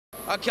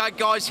Okay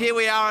guys, here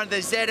we are on the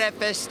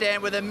ZFS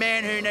stand with a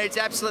man who needs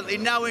absolutely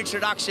no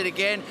introduction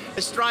again,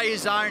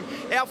 Australia's own,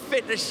 our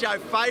fitness show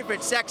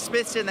favourite, Zach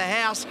Smith's in the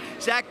house.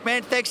 Zach,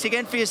 man, thanks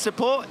again for your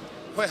support.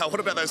 Wow,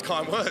 what about those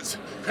kind words?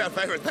 Crowd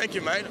favourite, thank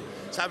you, mate.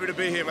 It's happy to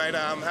be here, mate.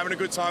 Having a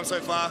good time so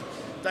far.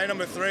 Day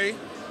number 3.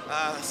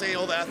 See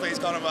all the athletes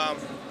kind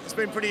of, it's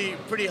been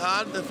pretty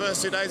hard. The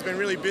first 2 days have been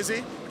really busy,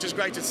 which is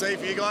great to see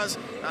for you guys,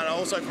 and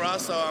also for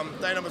us. So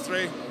day number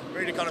 3,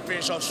 ready to kind of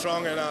finish off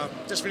strong, and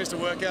just finished the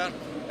workout,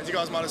 as you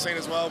guys might have seen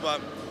as well,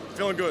 but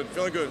feeling good,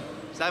 feeling good.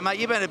 So mate,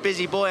 you've been a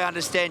busy boy, I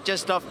understand,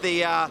 just off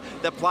the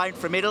plane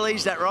from Italy,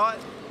 is that right?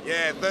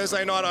 Yeah,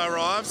 Thursday night I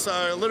arrived, so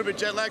a little bit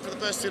jet lagged for the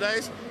first 2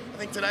 days. I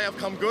think today I've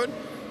come good,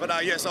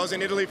 but yes, I was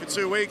in Italy for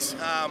 2 weeks.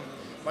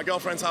 My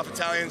girlfriend's half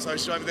Italian, so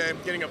she's over there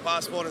getting a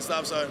passport and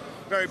stuff, so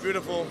very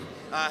beautiful.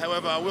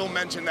 However, I will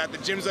mention that the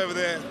gyms over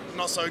there,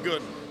 not so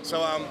good.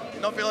 So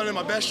not feeling in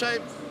my best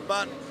shape,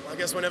 but I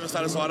guess we're never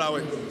satisfied, are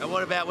we? And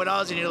what about when I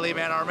was in Italy,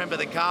 man? I remember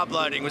the carb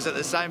loading. Was it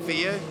the same for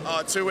you?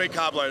 Oh, 2-week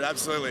carb load,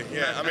 absolutely.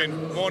 Yeah, I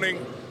mean,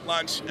 morning,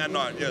 lunch, and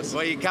night, yes.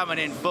 Well, you're coming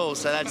in full,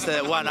 so that's the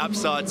one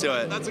upside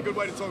to it. That's a good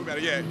way to talk about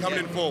it, yeah, coming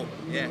in full.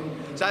 Yeah.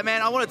 So,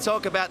 man, I want to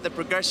talk about the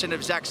progression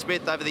of Zach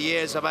Smith over the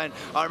years. I mean,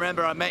 I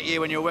remember I met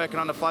you when you were working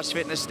on the Flush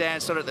Fitness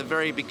stand, sort of at the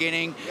very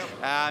beginning. Yep.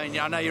 And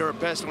I know you're a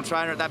personal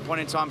trainer at that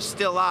point in time,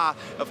 still are,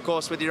 of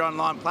course, with your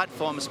online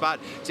platforms, but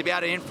to be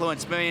able to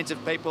influence millions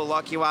of people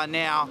like you are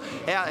now,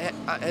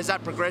 has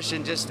that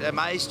progression just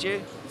amazed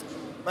you?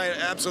 Mate,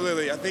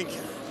 absolutely. I think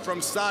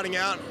from starting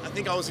out, I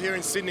think I was here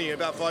in Sydney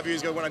about 5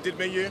 years ago when I did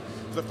meet you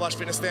for the Flush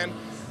Fitness stand.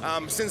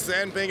 Since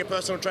then, being a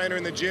personal trainer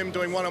in the gym,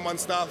 doing one-on-one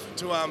stuff,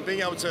 to being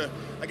able to,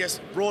 I guess,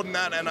 broaden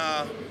that and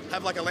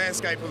have like a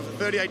landscape of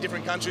 38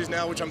 different countries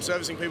now, which I'm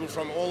servicing people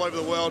from all over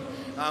the world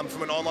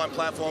from an online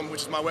platform,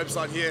 which is my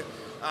website here,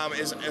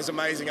 is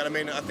amazing. And I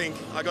mean, I think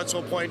I got to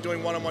a point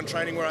doing one-on-one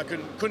training where I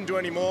couldn't do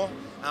any more.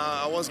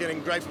 I was getting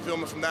great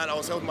fulfillment from that. I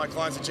was helping my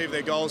clients achieve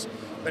their goals.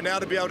 But now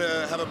to be able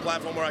to have a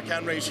platform where I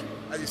can reach,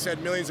 as you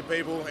said, millions of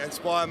people,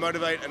 inspire,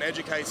 motivate, and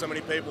educate so many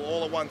people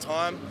all at one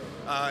time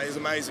is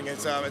amazing.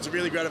 It's a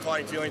really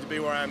gratifying feeling to be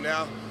where I am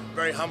now.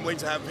 Very humbling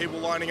to have people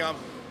lining up,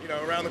 you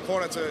know, around the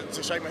corner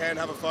to shake my hand,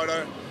 have a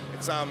photo.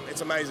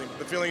 It's amazing.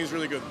 The feeling is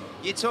really good.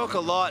 You talk a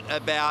lot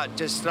about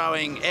just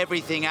throwing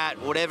everything at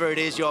whatever it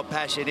is your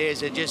passion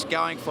is and just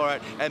going for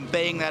it and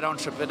being that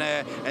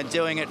entrepreneur and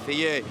doing it for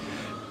you.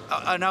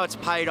 I know it's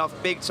paid off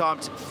big time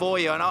for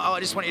you, and I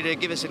just want you to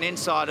give us an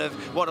insight of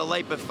what a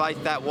leap of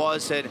faith that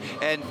was,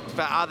 and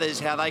for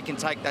others, how they can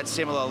take that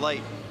similar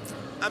leap.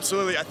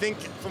 Absolutely. I think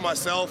for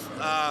myself,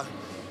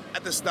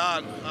 at the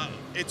start,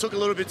 it took a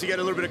little bit to get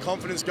a little bit of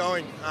confidence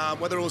going,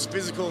 whether it was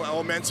physical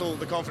or mental,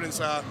 the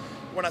confidence.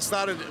 When I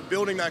started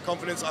building that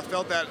confidence, I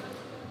felt that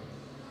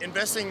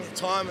investing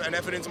time and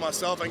effort into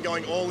myself and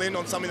going all in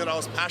on something that I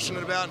was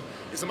passionate about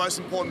is the most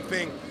important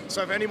thing.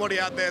 So if anybody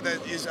out there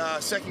that is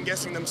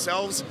second-guessing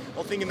themselves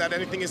or thinking that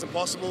anything isn't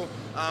possible,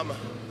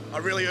 I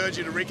really urge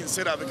you to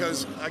reconsider,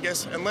 because I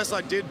guess unless I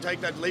did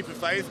take that leap of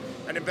faith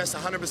and invest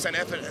 100%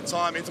 effort and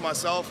time into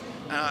myself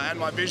and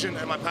my vision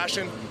and my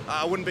passion,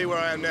 I wouldn't be where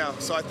I am now.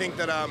 So I think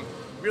that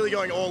really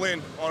going all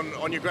in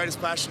on your greatest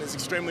passion is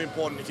extremely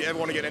important if you ever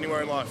want to get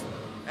anywhere in life.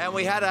 And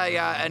we had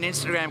an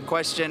Instagram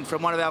question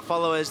from one of our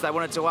followers. They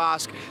wanted to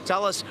ask,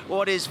 tell us,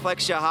 what is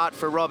Flex Your Heart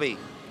for Robbie?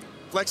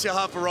 Flex Your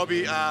Heart for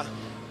Robbie,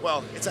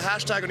 well, it's a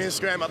hashtag on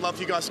Instagram. I'd love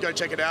for you guys to go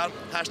check it out.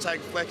 Hashtag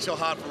Flex Your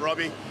Heart for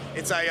Robbie.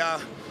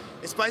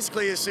 It's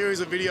basically a series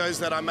of videos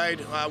that I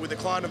made with a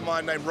client of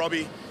mine named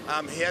Robbie.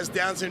 He has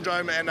Down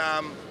syndrome, and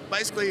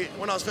basically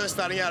when I was first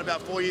starting out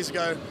about 4 years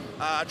ago,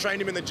 I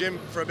trained him in the gym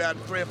for about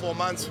 3 or 4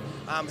 months,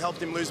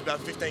 helped him lose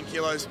about 15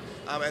 kilos,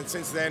 and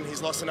since then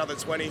he's lost another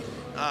 20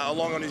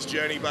 along on his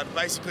journey. But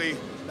basically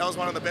that was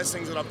one of the best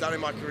things that I've done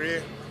in my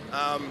career.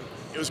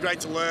 It was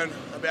great to learn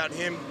about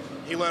him.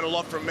 He learned a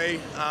lot from me,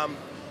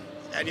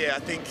 and yeah, I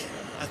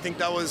think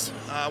that was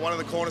one of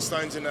the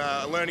cornerstones in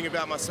learning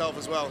about myself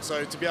as well.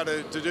 So to be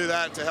able to do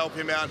that, to help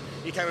him out,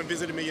 he came and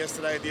visited me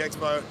yesterday at the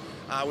expo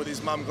with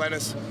his mum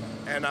Glennis,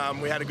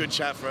 and we had a good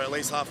chat for at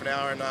least half an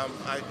hour, and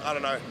I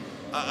don't know,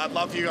 I'd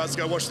love for you guys to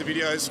go watch the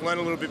videos, learn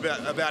a little bit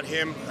about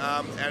him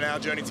and our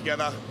journey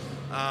together.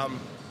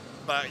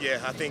 But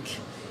yeah, I think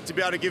to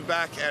be able to give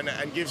back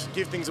and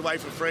give things away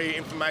for free,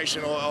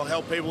 information or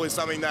help people is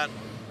something that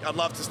I'd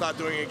love to start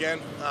doing again.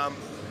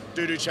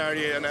 Do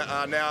charity and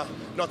now,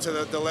 not to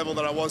the level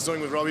that I was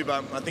doing with Robbie,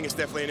 but I think it's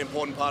definitely an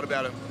important part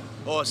about it.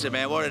 Awesome,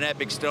 man. What an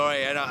epic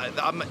story. And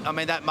I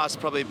mean, that must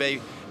probably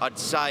be, I'd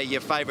say, your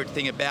favourite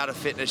thing about a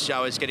fitness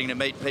show is getting to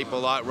meet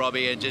people like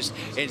Robbie and just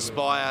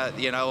inspire,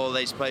 you know, all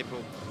these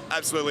people.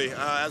 Absolutely.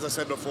 As I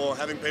said before,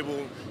 having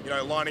people, you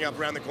know, lining up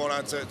around the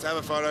corner to have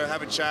a photo,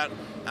 have a chat,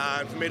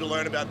 and for me to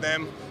learn about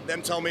them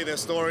tell me their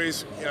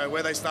stories, you know,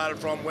 where they started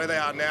from, where they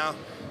are now.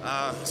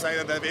 Saying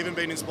that they've even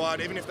been inspired,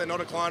 even if they're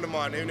not a client of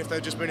mine, even if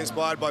they've just been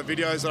inspired by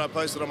videos that I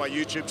posted on my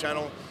YouTube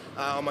channel,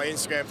 on my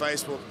Instagram,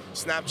 Facebook,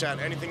 Snapchat,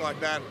 anything like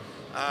that.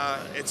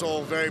 It's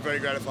all very, very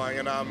gratifying,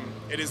 and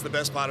it is the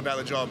best part about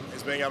the job,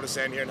 is being able to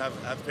stand here and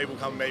have people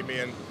come and meet me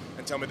and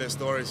and tell me their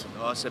stories.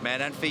 Awesome,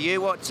 man. And for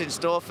you, what's in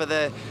store for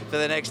the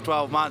next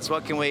 12 months?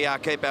 What can we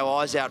keep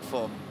our eyes out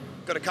for?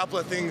 Got a couple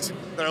of things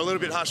that are a little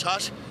bit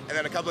hush-hush, and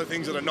then a couple of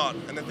things that are not.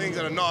 And the things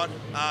that are not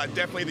are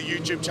definitely the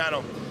YouTube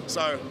channel.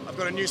 So I've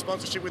got a new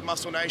sponsorship with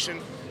Muscle Nation.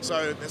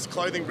 So there's a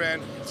clothing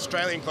brand,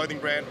 Australian clothing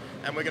brand,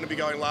 and we're going to be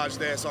going large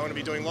there. So I'm going to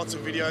be doing lots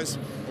of videos,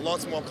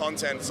 lots more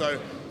content.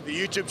 So the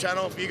YouTube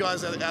channel, for you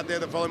guys out there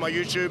that follow my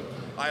YouTube,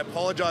 I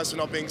apologize for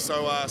not being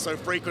so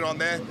frequent on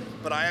there,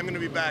 but I am going to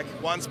be back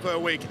once per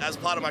week as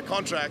part of my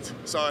contract.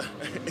 So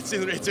it's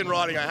in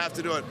writing. I have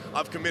to do it.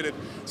 I've committed.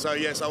 So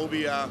yes, I will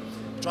be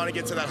trying to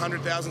get to that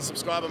 100,000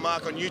 subscriber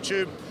mark on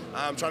YouTube.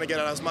 I'm trying to get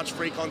out as much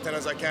free content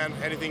as I can.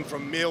 Anything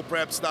from meal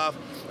prep stuff,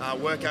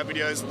 workout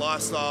videos,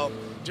 lifestyle.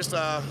 Just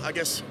I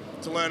guess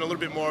to learn a little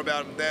bit more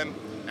about them,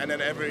 and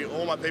then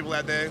all my people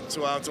out there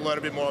to learn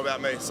a bit more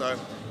about me. So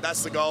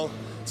that's the goal.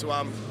 To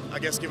I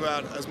guess give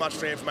out as much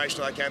free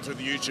information as I can through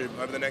the YouTube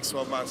over the next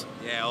 12 months.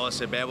 Yeah,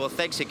 awesome, man. Well,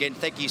 thanks again.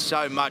 Thank you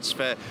so much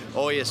for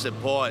all your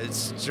support.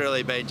 It's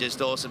really been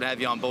just awesome to have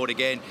you on board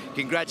again.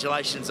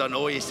 Congratulations on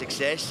all your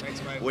success.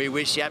 Thanks, mate. We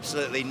wish you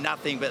absolutely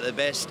nothing but the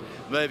best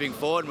moving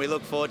forward, and we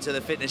look forward to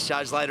the fitness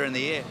shows later in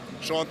the year.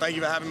 Sean, thank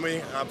you for having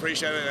me. I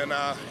appreciate it, and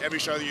every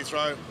show that you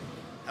throw,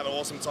 have an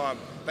awesome time.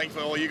 Thank you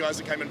for all you guys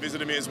that came and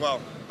visited me as well.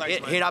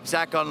 Thanks, Hit up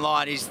Zach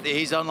online.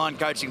 His online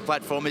coaching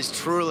platform is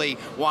truly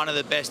one of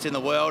the best in the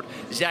world.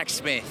 Zach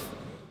Smith.